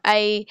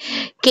I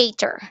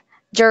cater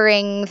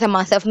during the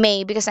month of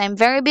May, because I'm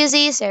very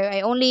busy, so I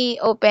only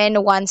open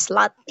one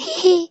slot.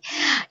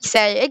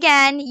 So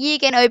again, you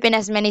can open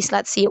as many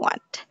slots you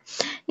want.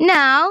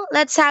 Now,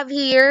 let's have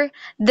here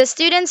the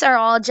students are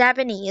all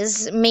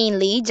Japanese,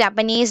 mainly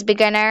Japanese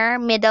beginner,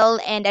 middle,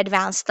 and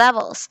advanced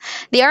levels.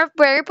 They are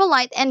very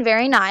polite and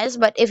very nice,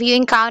 but if you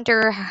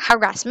encounter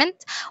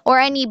harassment or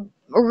any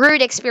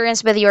rude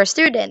experience with your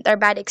student or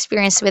bad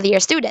experience with your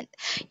student,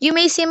 you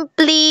may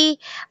simply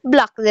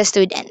block the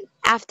student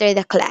after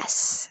the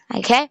class.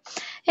 Okay?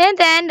 And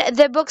then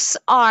the books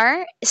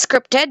are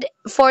scripted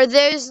for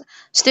those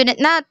student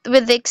not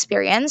with the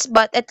experience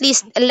but at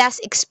least less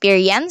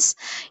experience.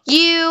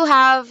 You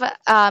have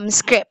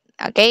script.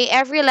 Okay,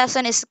 every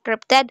lesson is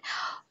scripted,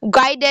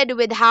 guided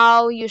with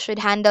how you should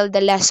handle the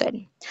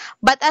lesson.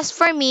 But as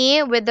for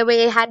me, with the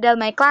way I handle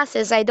my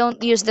classes, I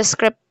don't use the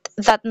script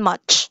that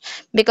much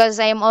because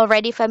I am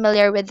already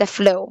familiar with the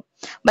flow.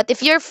 But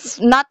if you're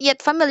not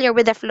yet familiar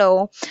with the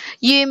flow,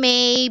 you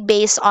may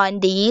base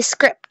on the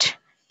script.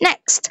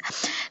 Next,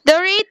 the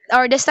rate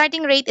or the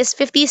starting rate is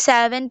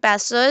 57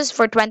 pesos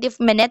for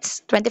 25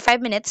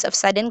 minutes of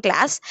sudden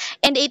class,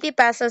 and 80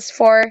 pesos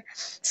for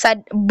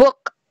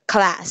book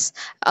class.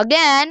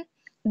 Again,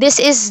 this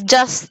is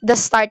just the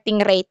starting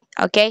rate,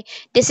 okay?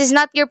 This is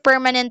not your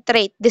permanent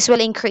rate. This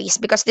will increase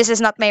because this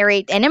is not my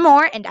rate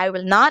anymore, and I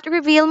will not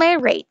reveal my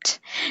rate.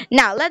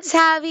 Now, let's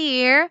have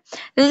here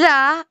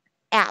the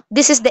app.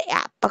 This is the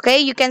app, okay?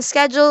 You can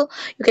schedule,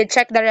 you can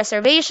check the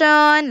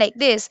reservation like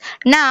this.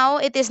 Now,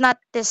 it is not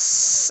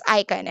this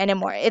icon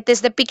anymore. It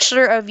is the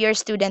picture of your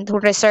student who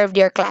reserved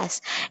your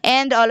class.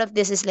 And all of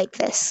this is like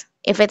this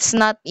if it's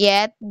not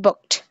yet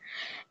booked.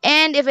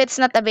 And if it's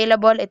not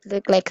available, it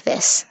look like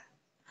this.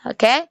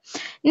 Okay,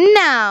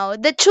 now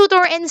the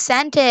tutor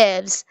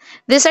incentives.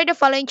 These are the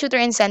following tutor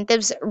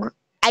incentives.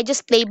 I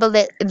just labeled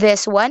it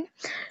this one.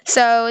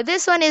 So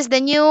this one is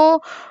the new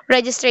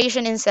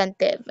registration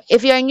incentive.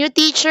 If you're a new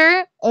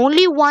teacher,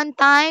 only one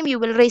time you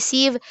will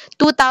receive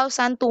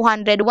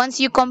 2,200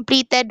 once you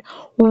completed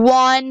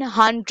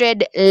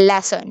 100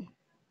 lesson.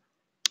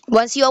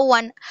 Once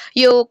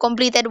you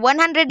completed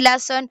 100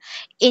 lesson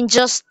in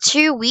just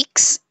 2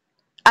 weeks,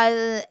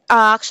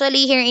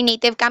 actually here in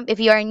native camp, if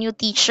you are a new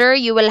teacher,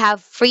 you will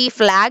have free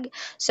flag,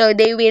 so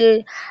they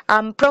will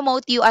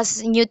promote you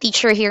as new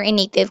teacher here in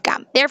native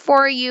camp.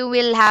 Therefore, you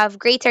will have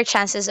greater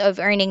chances of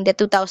earning the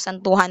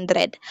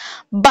 2,200.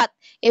 But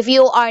if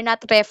you are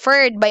not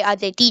referred by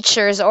other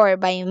teachers or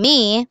by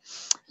me,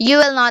 you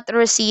will not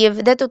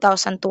receive the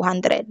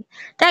 2,200.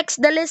 Next,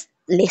 the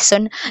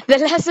lesson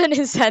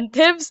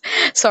incentives.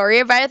 Sorry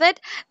about that.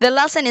 The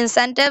lesson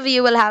incentive,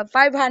 you will have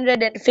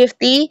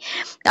 550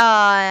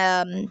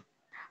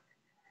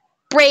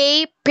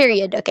 pray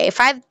period. Okay,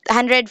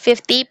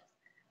 550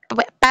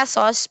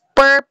 pesos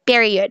per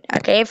period,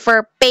 okay,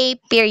 for pay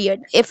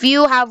period. If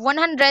you have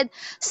 100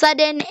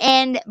 sudden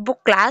and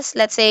book class,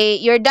 let's say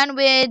you're done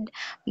with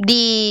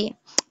the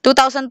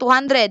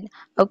 2,200,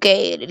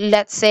 okay,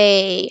 let's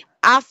say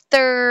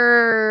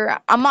after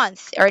a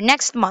month or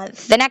next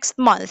month, the next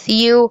month,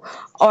 you're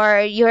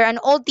an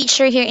old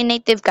teacher here in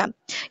Native Camp,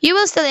 you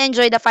will still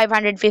enjoy the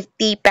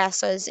 550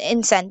 pesos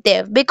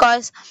incentive,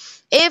 because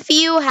if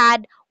you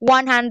had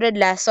 100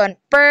 lesson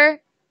per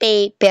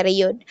pay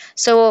period.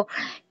 So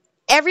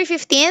every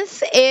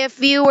 15th, if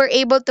you were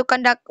able to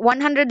conduct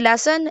 100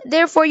 lesson,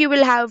 therefore you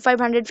will have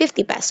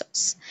 550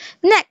 pesos.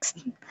 Next,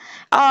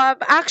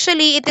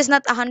 actually, it is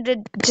not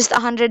 100, just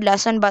 100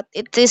 lesson, but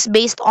it is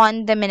based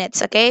on the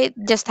minutes. Okay,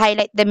 just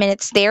highlight the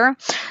minutes there.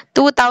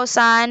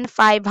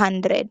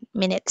 2,500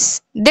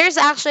 minutes. There's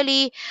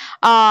actually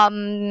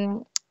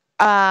logo,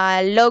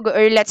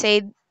 or let's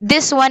say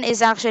this one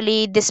is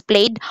actually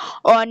displayed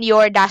on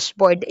your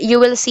dashboard. You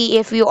will see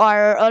if you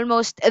are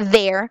almost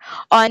there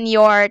on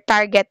your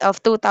target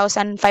of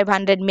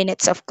 2,500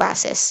 minutes of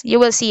classes. You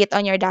will see it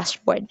on your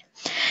dashboard.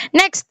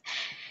 Next,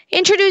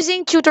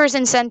 introducing tutors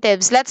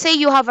incentives. Let's say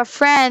you have a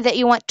friend that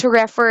you want to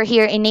refer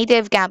here in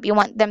Native Camp. You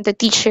want them to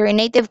teach here in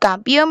Native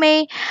Camp. You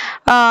may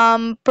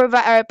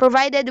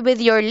provided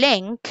with your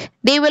link,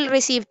 they will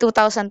receive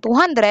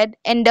 2,200,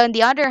 and on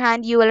the other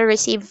hand, you will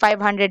receive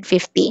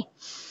 550.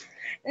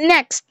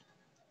 Next,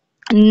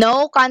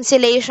 no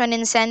cancellation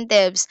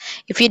incentives.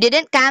 If you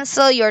didn't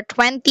cancel your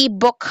 20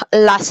 book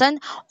lesson,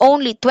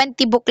 only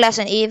 20 book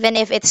lesson, even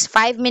if it's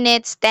 5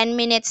 minutes, 10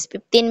 minutes,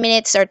 15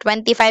 minutes, or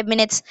 25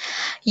 minutes,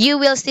 you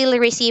will still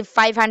receive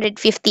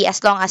 550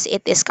 as long as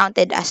it is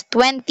counted as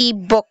 20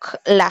 book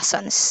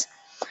lessons.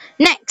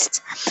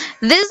 Next,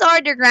 these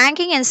are the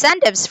ranking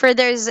incentives for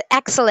those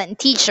excellent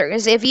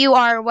teachers. If you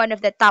are one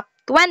of the top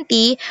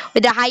 20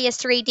 with the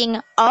highest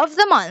rating of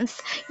the month,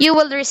 you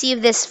will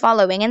receive this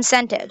following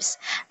incentives.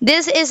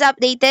 This is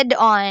updated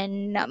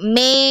on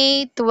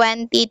May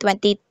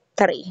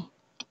 2023.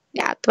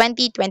 Yeah,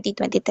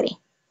 2023.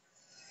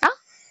 Huh?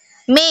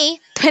 May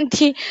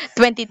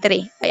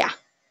 2023. Yeah.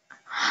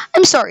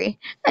 I'm sorry.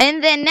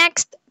 And then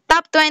next,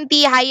 top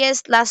 20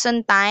 highest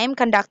lesson time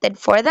conducted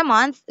for the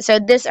month. So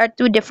these are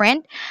two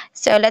different.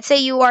 So let's say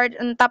you are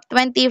in top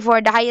 20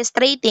 for the highest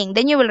rating,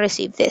 then you will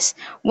receive this.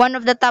 One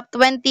of the top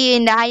 20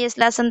 in the highest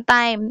lesson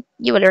time,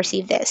 you will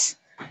receive this.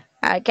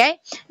 Okay.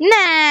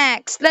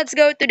 Next, let's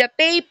go to the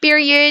pay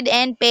period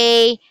and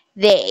pay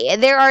day.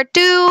 There are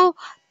two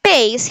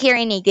pays here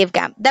in Native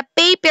Camp. The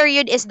pay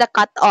period is the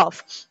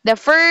cutoff. The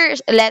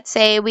first, let's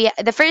say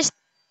the first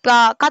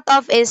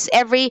cutoff is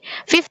every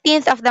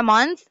 15th of the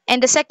month,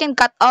 and the second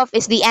cutoff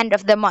is the end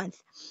of the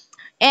month.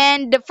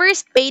 And the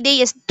first payday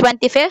is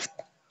 25th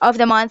of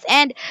the month,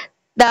 and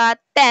the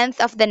 10th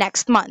of the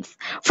next month.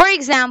 For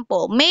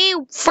example, May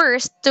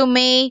 1st to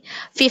May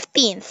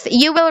 15th,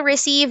 you will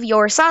receive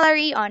your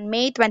salary on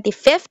May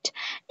 25th,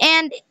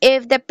 and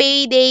if the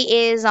payday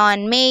is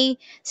on May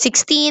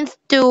 16th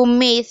to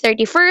May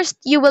 31st,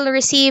 you will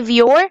receive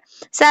your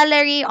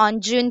salary on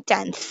June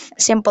 10th.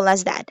 Simple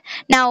as that.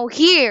 Now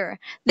here,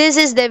 this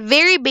is the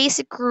very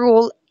basic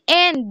rule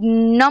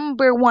and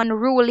number one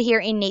rule here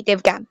in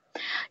Native Camp.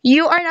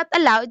 You are not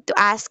allowed to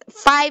ask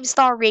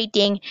 5-star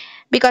rating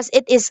because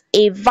it is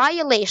a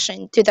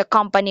violation to the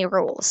company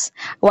rules.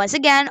 Once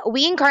again,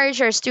 we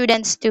encourage our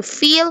students to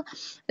feel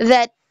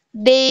that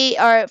they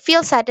are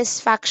feel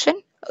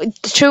satisfaction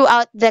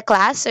throughout the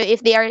class. So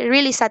if they are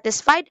really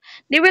satisfied,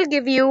 they will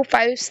give you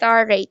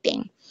 5-star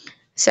rating.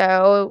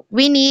 So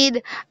we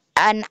need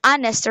an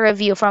honest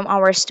review from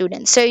our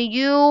students. So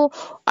you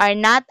are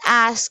not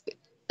asked,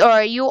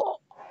 or you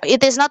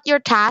it is not your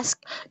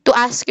task to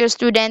ask your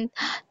student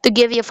to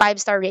give you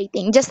 5-star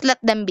rating. Just let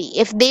them be.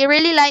 If they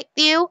really like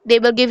you, they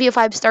will give you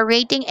 5-star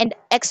rating and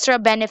extra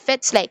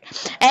benefits like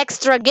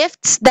extra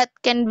gifts that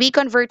can be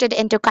converted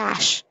into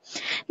cash.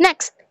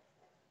 Next,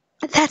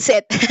 that's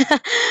it.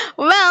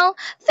 Well,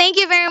 thank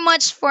you very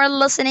much for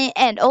listening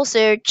and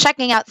also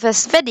checking out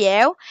this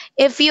video.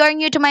 If you are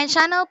new to my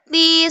channel,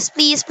 please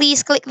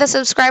click the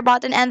subscribe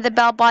button and the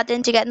bell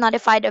button to get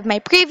notified of my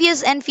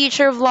previous and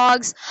future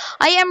vlogs.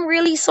 I am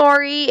really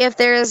sorry if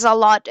there's a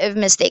lot of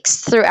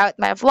mistakes throughout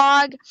my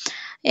vlog,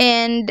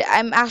 and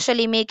I'm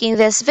actually making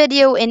this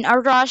video in a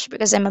rush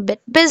because I'm a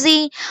bit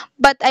busy,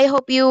 but I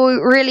hope you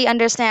really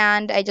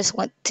understand. I just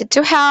wanted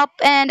to help,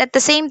 and at the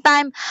same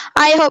time,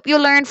 I hope you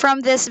learned from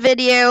this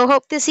video.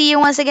 Hope to see you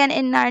once again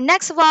in our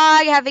next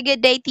vlog. Have a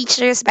good day,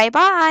 teachers. Bye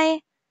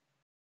bye.